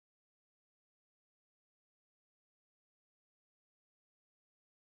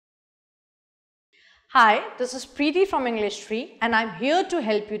Hi, this is Preeti from English Tree and I'm here to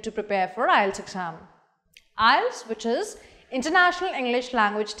help you to prepare for IELTS exam. IELTS, which is International English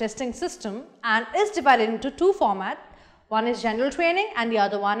Language Testing System, and is divided into two formats. One is general training and the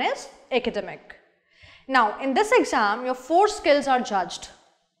other one is academic. Now, in this exam, your 4 skills are judged.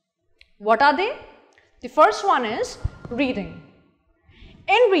 What are they? The first one is reading.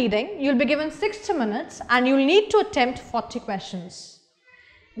 In reading, you'll be given 60 minutes and you'll need to attempt 40 questions.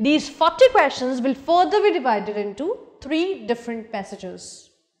 These 40 questions will further be divided into 3 different passages.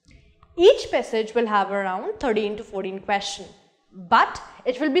 Each passage will have around 13 to 14 questions, but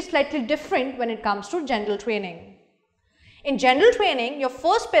it will be slightly different when it comes to general training. In general training, your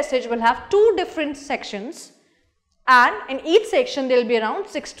first passage will have 2 different sections, and in each section there will be around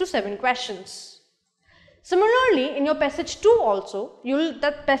 6 to 7 questions. Similarly, in your passage 2 also,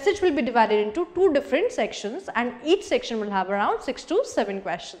 that passage will be divided into 2 different sections and each section will have around 6 to 7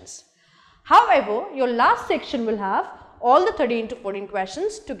 questions. However, your last section will have all the 13 to 14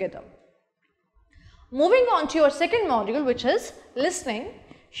 questions together. Moving on to your second module, which is listening.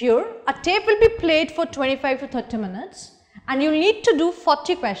 Here, a tape will be played for 25 to 30 minutes and you will need to do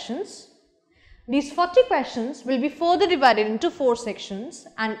 40 questions. These 40 questions will be further divided into 4 sections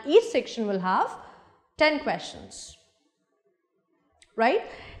and each section will have 10 questions, right?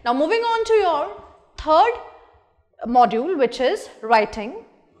 Now moving on to your third module, which is writing.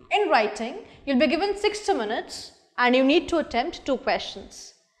 In writing, you'll be given 60 minutes and you need to attempt 2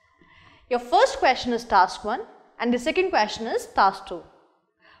 questions. Your first question is task 1 and the second question is task 2.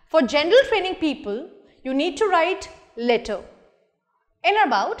 For general training people, you need to write letter in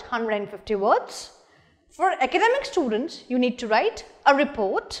about 150 words. For academic students, you need to write a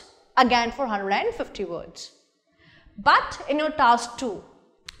report again for 150 words. But in your task 2,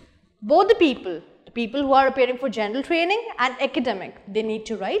 both the people who are appearing for general training and academic, they need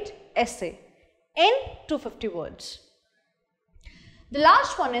to write essay in 250 words. The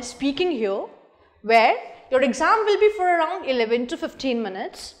last one is speaking here, where your exam will be for around 11 to 15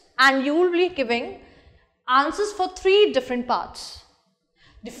 minutes and you will be giving answers for 3 different parts.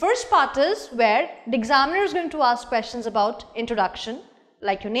 The first part is where the examiner is going to ask questions about introduction,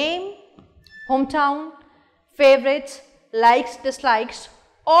 like your name, hometown, favorites, likes, dislikes,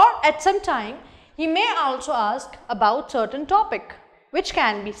 or at some time he may also ask about certain topic, which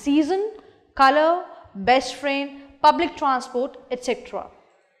can be season, color, best friend, public transport, etc.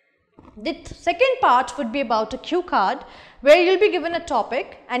 The second part would be about a cue card where you'll be given a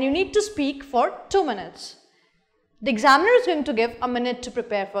topic and you need to speak for 2 minutes. The examiner is going to give a minute to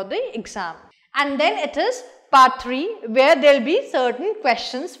prepare for the exam. And then it is part 3 where there will be certain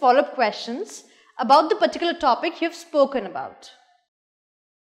questions, follow-up questions about the particular topic you have spoken about.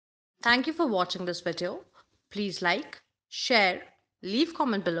 Thank you for watching this video. Please like, share, leave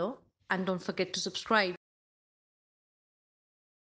comment below and don't forget to subscribe.